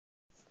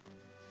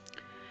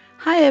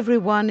Hi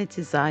everyone, it's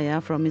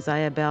Isaiah from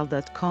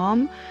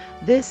Isayabelle.com.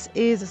 This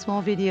is a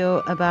small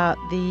video about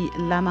the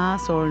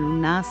Lammas or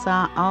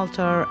Lunasa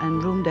altar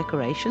and room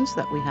decorations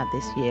that we had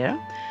this year.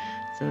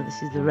 So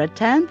this is the red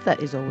tent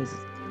that is always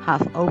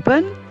half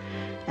open,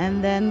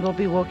 and then we'll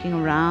be walking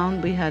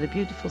around. We had a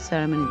beautiful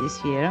ceremony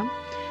this year.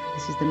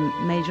 This is the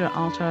major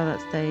altar that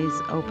stays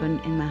open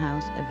in my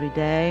house every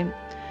day.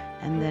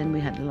 And then we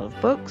had a lot of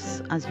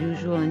books as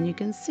usual, and you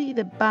can see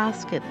the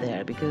basket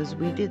there because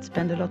we did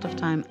spend a lot of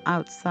time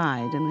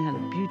outside and we had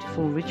a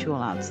beautiful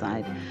ritual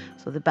outside.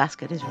 So the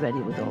basket is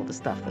ready with all the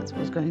stuff that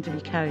was going to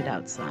be carried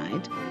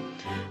outside,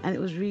 and it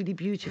was really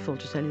beautiful,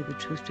 to tell you the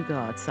truth, to go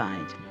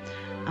outside.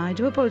 I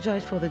do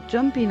apologize for the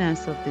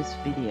jumpiness of this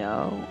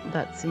video.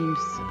 That seems,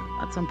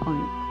 at some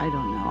point, I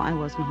don't know, I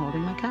wasn't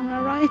holding my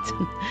camera right.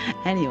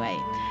 Anyway,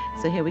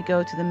 so here we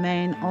go to the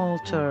main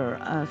altar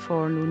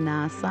for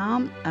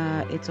Lunasa.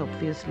 It's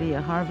obviously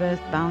a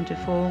harvest,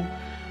 bountiful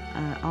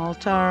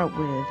altar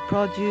with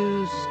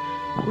produce,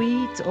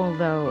 wheat,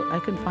 although I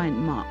can find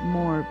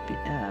more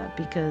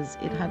because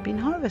it had been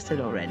harvested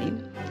already.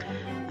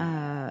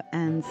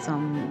 And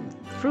some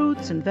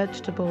fruits and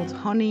vegetables,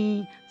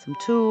 honey, some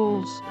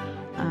tools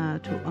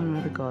to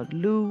honor the god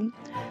Lu.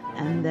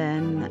 And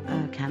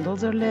then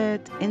candles are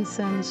lit,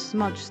 incense,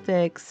 smudge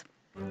sticks.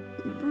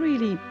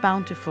 Really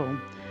bountiful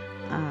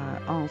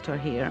altar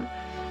here,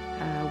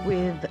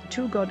 with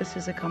two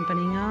goddesses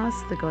accompanying us,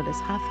 the goddess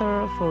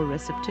Hathor for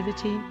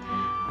receptivity.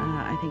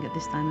 I think at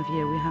this time of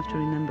year we have to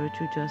remember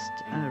to just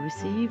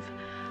receive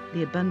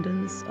the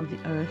abundance of the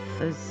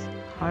earth's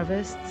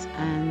harvests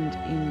and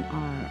in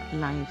our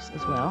lives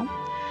as well.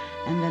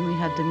 And then we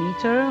had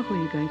Demeter,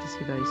 who you're going to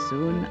see very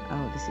soon.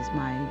 Oh, this is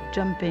my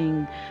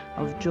jumping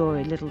of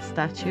joy little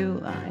statue.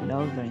 I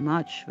love very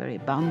much, very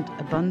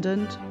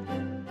abundant.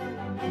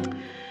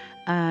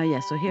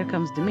 So here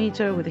comes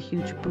Demeter with a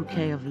huge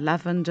bouquet of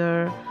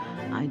lavender.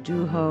 I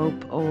do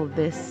hope all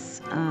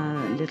this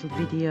little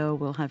video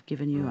will have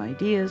given you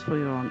ideas for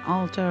your own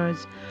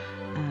altars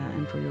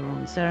and for your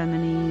own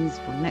ceremonies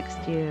for next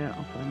year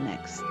or for the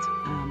next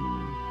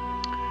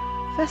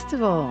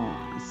festival.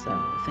 So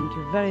thank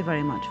you very,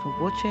 very much for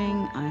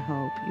watching. I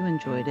hope you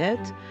enjoyed it.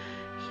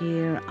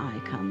 Here I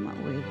come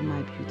with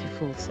my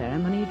beautiful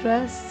ceremony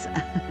dress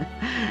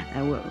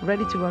and we're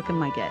ready to welcome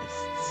my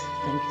guests.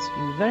 Thank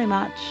you very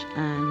much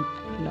and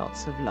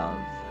lots of love.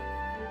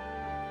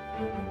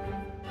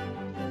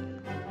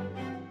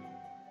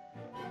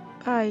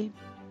 Bye.